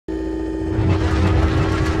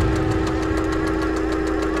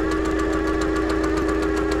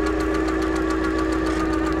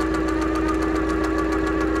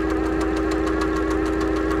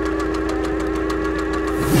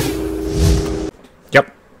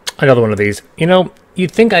Another one of these. You know,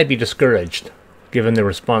 you'd think I'd be discouraged, given the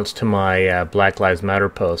response to my Black Lives Matter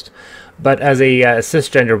post. But as a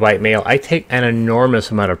cisgender white male, I take an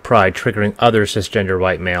enormous amount of pride triggering other cisgender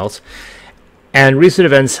white males. And recent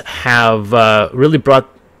events have really brought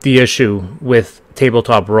the issue with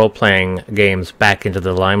tabletop role-playing games back into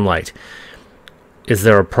the limelight. Is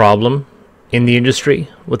there a problem in the industry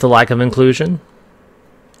with the lack of inclusion?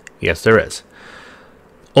 Yes, there is.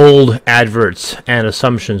 Old adverts and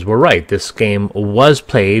assumptions were right. This game was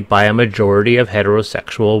played by a majority of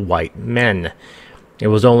heterosexual white men. It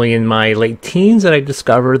was only in my late teens that I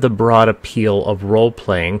discovered the broad appeal of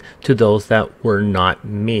role-playing to those that were not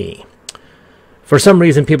me. For some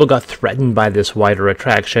reason, people got threatened by this wider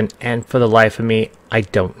attraction, and for the life of me, I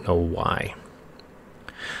don't know why.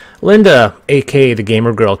 Linda, aka the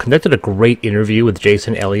Gamer Girl, conducted a great interview with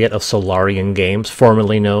Jason Elliott of Solarian Games,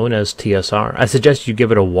 formerly known as TSR. I suggest you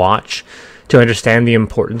give it a watch to understand the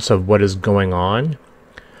importance of what is going on.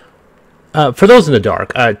 For those in the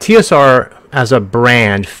dark, TSR as a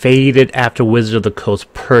brand faded after Wizards of the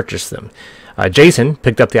Coast purchased them. Jason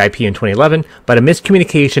picked up the IP in 2011, but a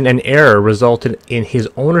miscommunication and error resulted in his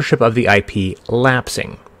ownership of the IP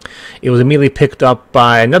lapsing. It was immediately picked up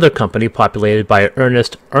by another company populated by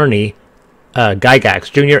Ernest Ernie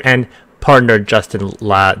Gygax Jr. and partner Justin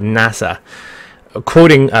La NASA.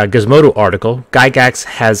 Quoting a Gizmodo article, Gygax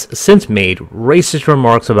has since made racist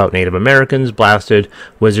remarks about Native Americans, blasted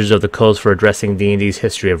Wizards of the Coast for addressing D&D's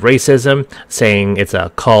history of racism, saying it's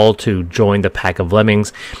a call to join the pack of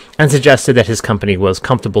lemmings, and suggested that his company was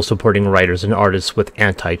comfortable supporting writers and artists with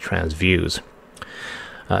anti-trans views.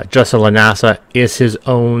 Justin Lanassa is his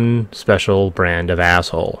own special brand of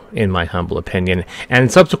asshole, in my humble opinion, and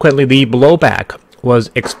subsequently the blowback was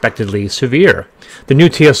expectedly severe. The new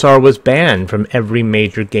TSR was banned from every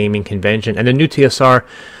major gaming convention, and the new TSR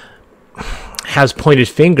has pointed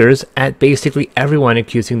fingers at basically everyone,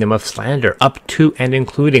 accusing them of slander, up to and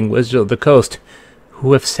including Wizards of the Coast,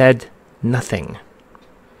 who have said nothing.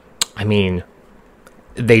 I mean,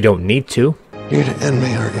 they don't need to. You're to end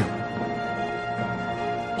me, aren't you?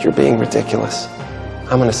 You're being ridiculous.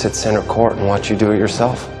 I'm gonna sit center court and watch you do it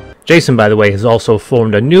yourself. Jason, by the way, has also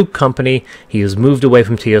formed a new company. He has moved away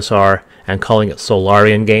from TSR and calling it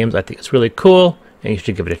Solarian Games. I think it's really cool, and you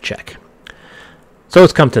should give it a check. So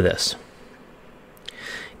it's come to this.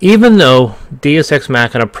 Even though Deus Ex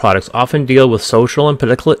Machina products often deal with social and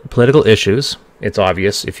political issues, it's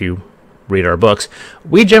obvious if you read our books,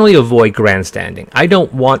 we generally avoid grandstanding. I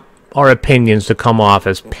don't want our opinions to come off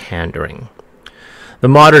as pandering. The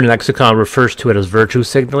modern lexicon refers to it as virtue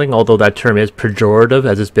signaling, although that term is pejorative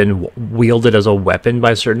as it's been wielded as a weapon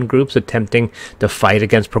by certain groups attempting to fight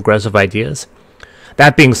against progressive ideas.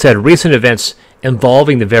 That being said, recent events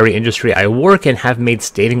involving the very industry I work in have made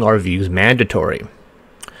stating our views mandatory.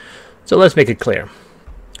 So let's make it clear.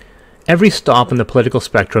 Every stop in the political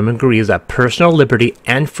spectrum agrees that personal liberty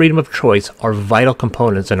and freedom of choice are vital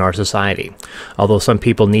components in our society. Although some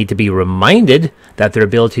people need to be reminded that their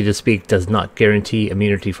ability to speak does not guarantee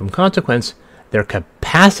immunity from consequence, their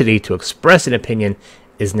capacity to express an opinion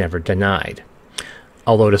is never denied.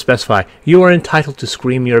 Although to specify, you are entitled to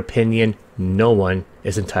scream your opinion, no one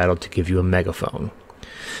is entitled to give you a megaphone.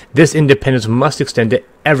 This independence must extend to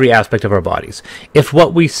every aspect of our bodies. If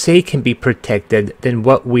what we say can be protected, then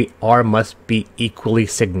what we are must be equally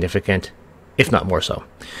significant, if not more so.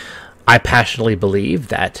 I passionately believe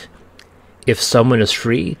that if someone is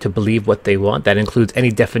free to believe what they want, that includes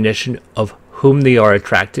any definition of whom they are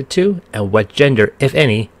attracted to and what gender, if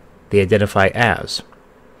any, they identify as.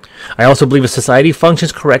 I also believe a society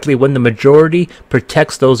functions correctly when the majority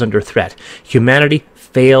protects those under threat. Humanity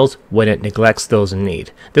fails when it neglects those in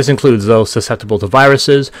need. This includes those susceptible to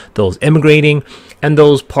viruses, those immigrating, and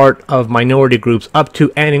those part of minority groups up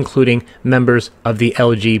to and including members of the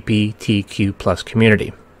LGBTQ+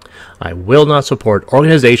 community. I will not support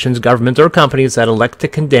organizations, governments, or companies that elect to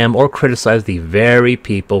condemn or criticize the very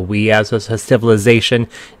people we as a civilization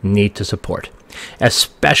need to support,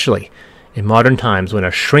 especially in modern times, when a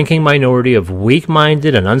shrinking minority of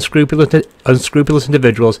weak-minded and unscrupulous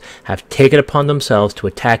individuals have taken upon themselves to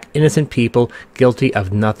attack innocent people guilty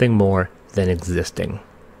of nothing more than existing.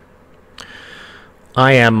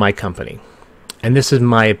 I am my company, and this is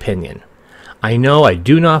my opinion. I know I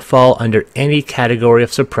do not fall under any category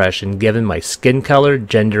of suppression given my skin color,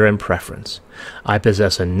 gender, and preference. I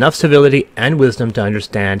possess enough civility and wisdom to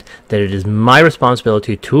understand that it is my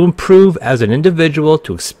responsibility to improve as an individual,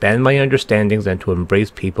 to expand my understandings, and to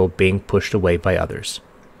embrace people being pushed away by others.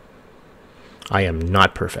 I am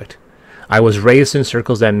not perfect. I was raised in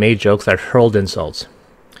circles that made jokes that hurled insults.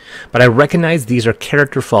 But I recognize these are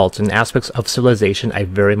character faults and aspects of civilization I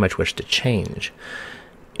very much wish to change.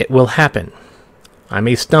 It will happen. I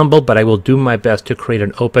may stumble, but I will do my best to create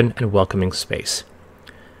an open and welcoming space.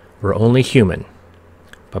 We're only human,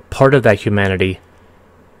 but part of that humanity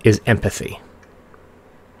is empathy.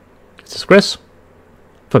 This is Chris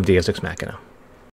from Deus Ex Machina.